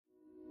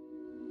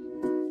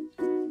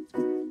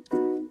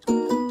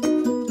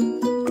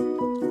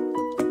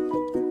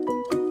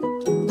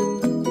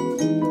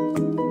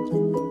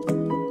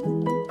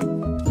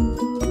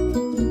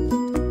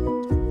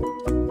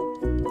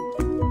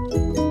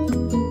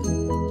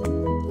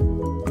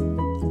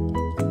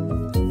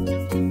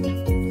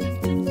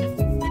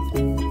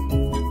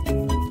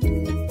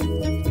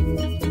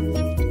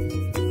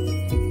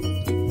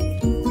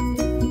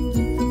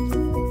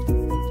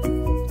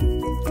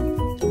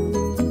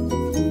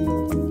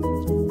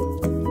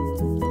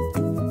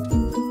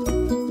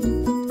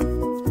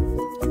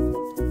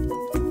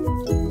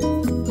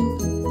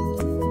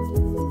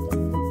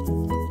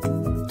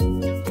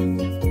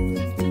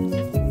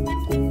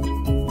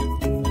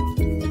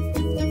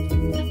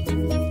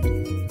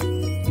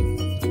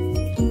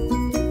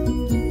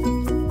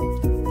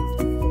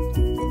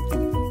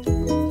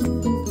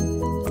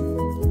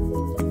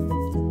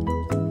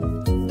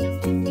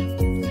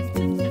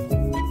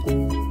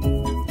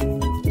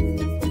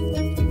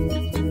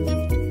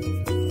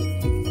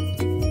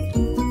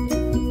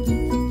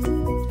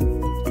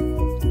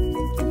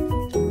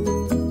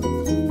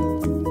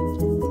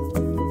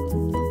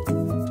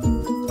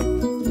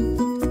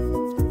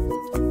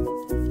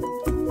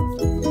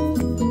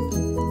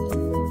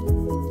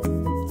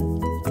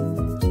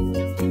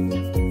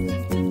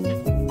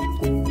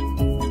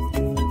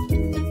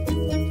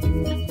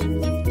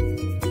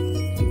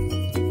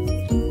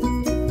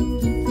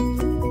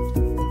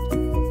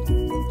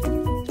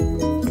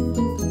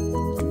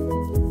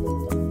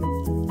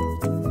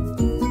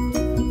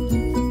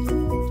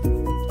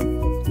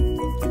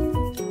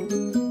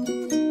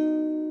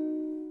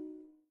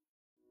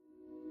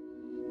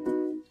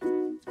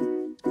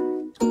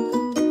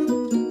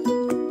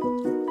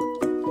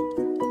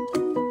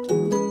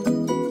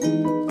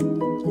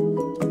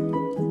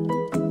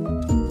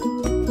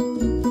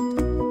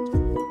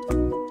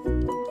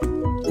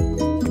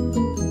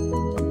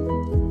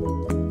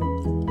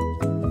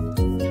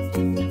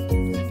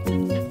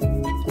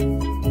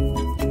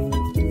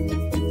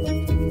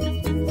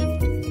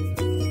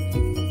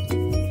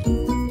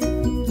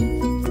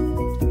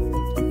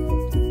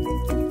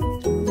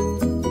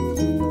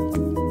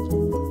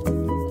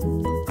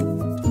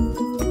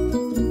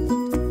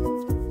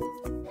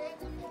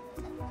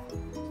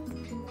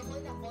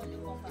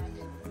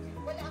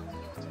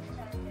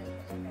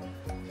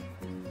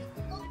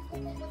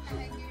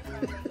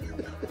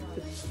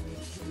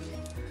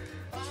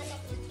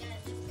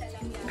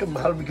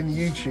Mahal, we can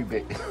YouTube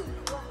it.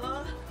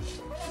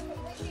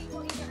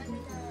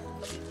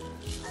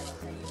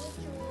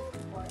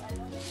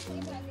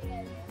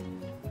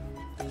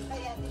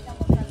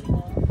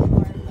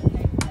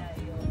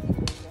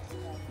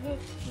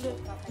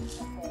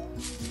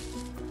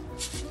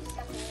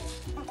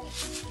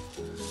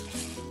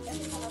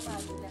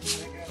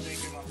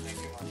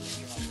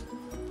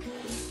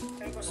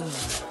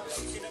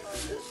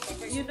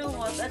 You know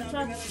what? I'll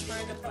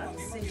transfer the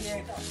pants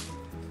here.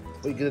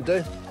 What are you going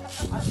to do?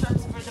 I'll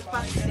transfer the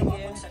pants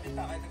here.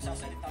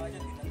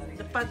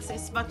 The pants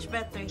is much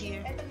better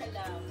here.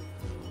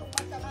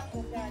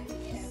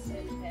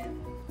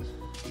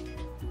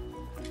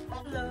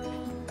 Hello.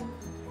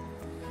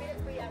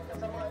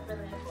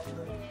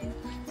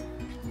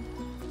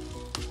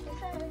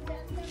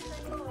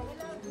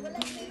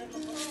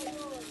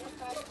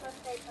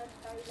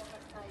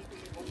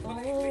 Oh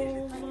my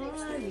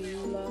life.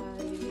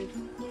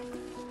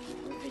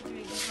 What did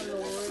we do,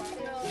 Lord?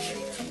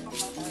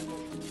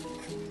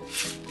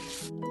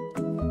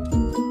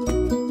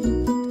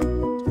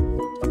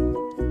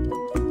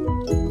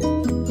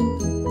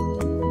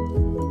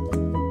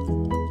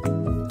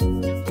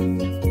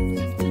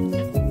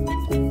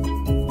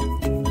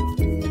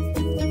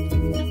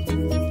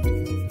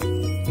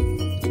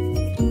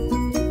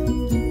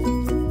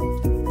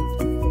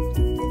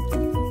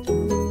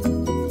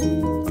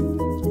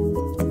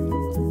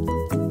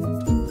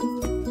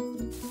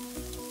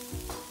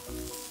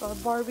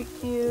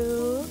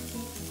 Barbecue.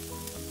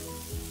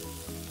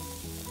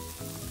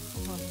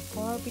 On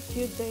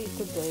barbecue day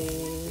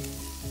today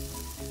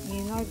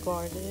in our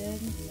garden.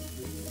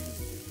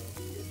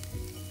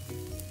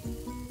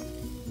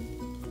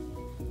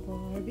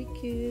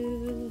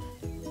 Barbecue.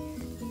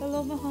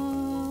 Hello,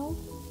 Mahal.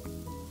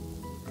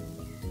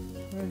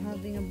 We're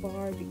having a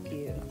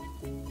barbecue.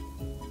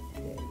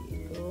 There you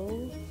go.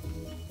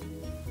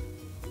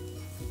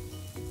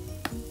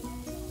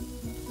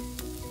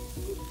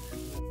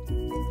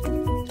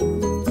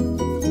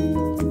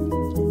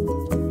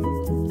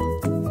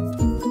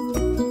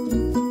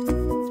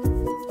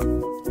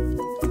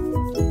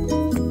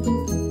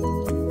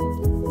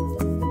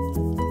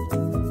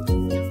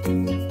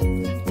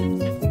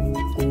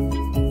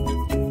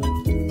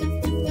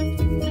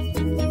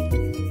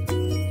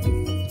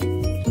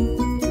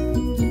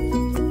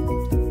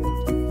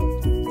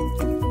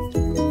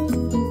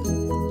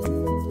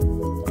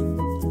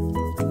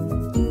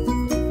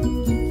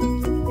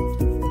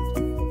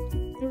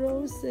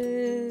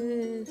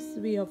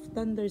 We have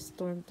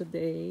thunderstorm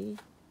today.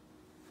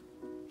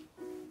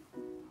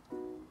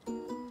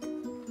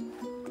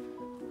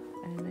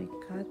 And I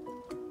cut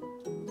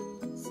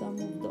some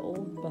of the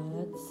old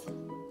buds.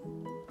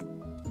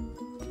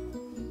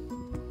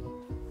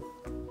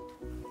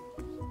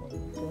 There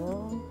you go.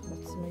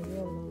 That's my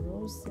yellow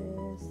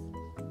roses.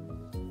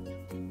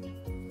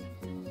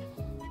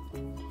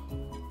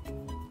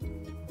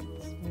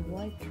 That's my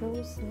white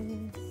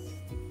roses.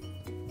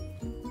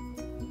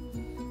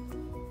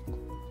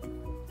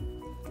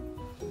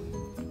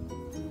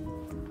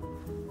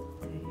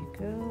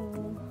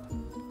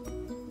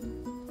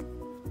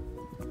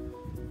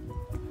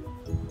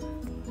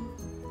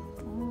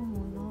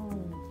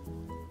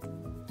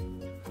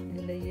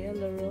 The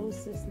yellow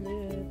roses,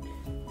 look.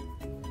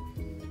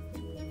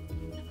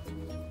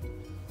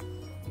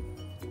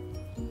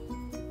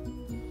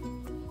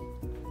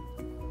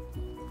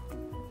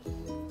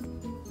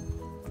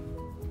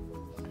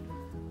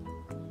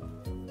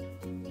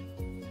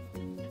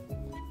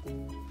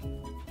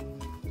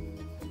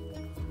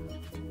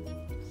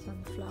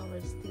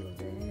 Sunflowers still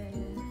there.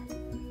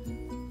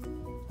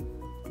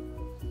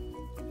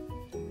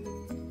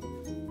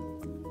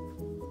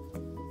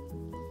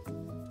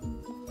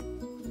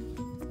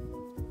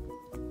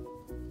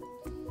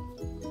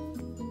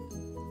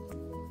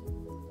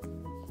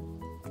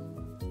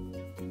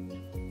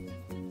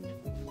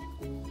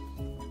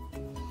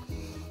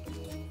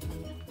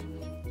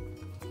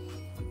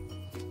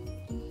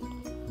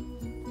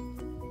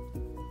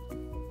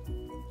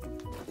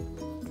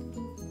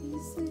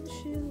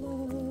 She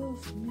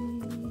loves me.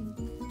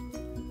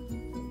 There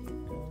you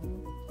go.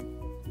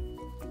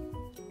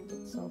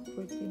 That's how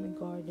pretty my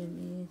garden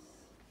is.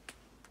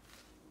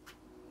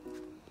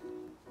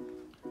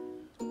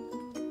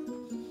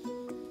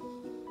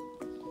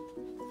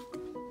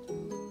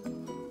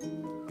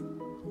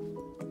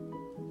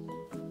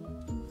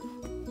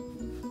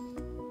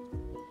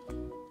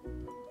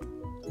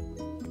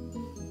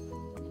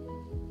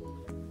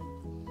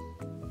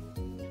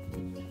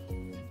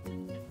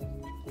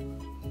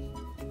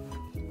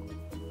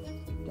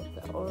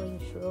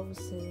 Orange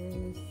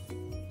roses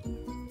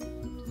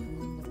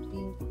and the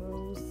pink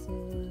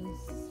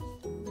roses,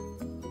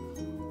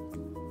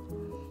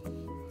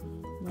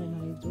 my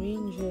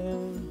hydrangea.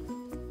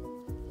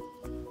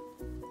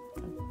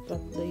 I've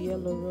got the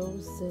yellow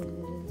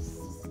roses.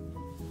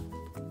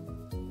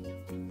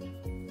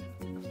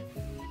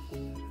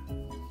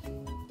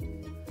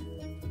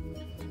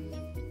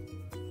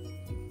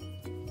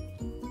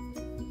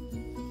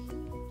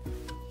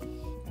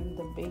 And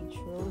the beige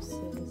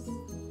roses.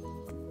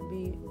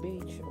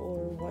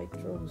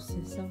 white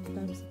roses.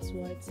 Sometimes it's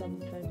white,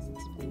 sometimes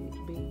it's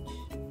beige.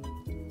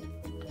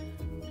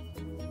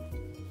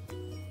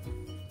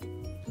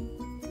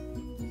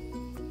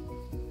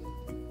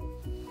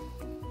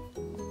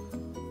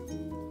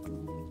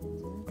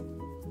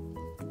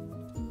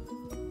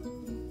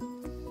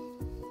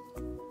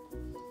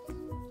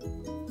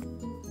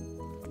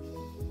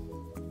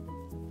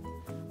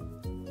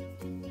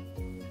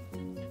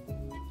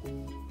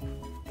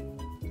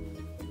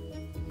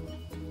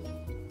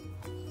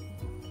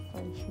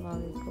 French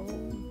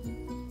marigold.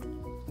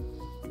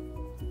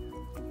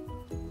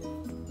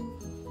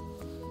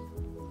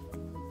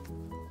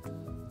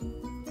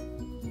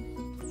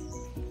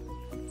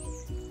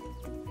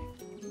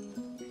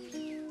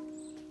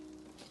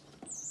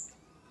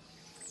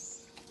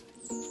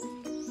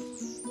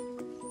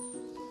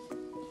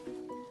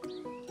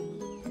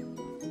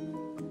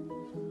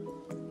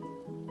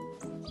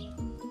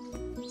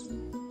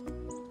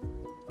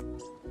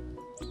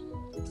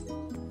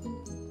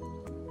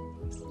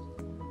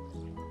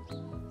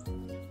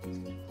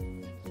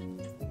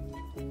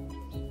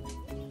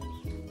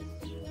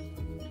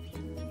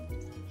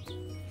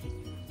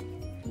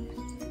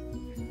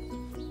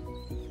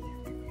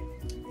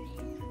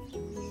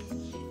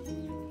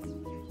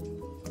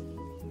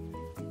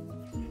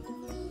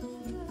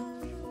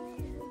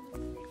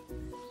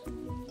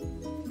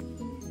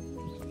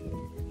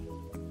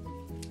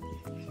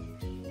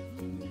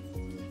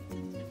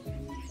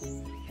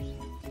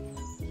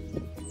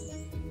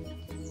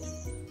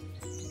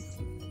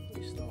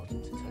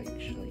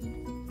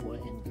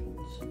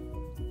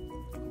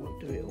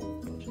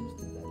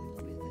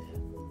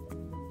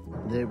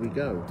 There we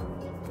go.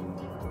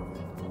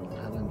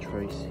 Alan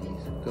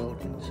Tracy's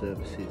gardening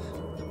services.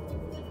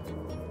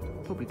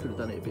 Probably could have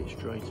done it a bit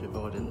straighter if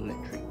I had an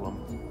electric one.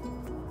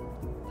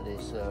 But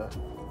it's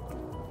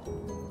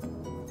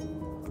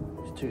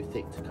too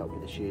thick to cut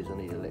with the shears. I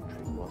need an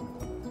electric one.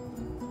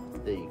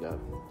 There you go.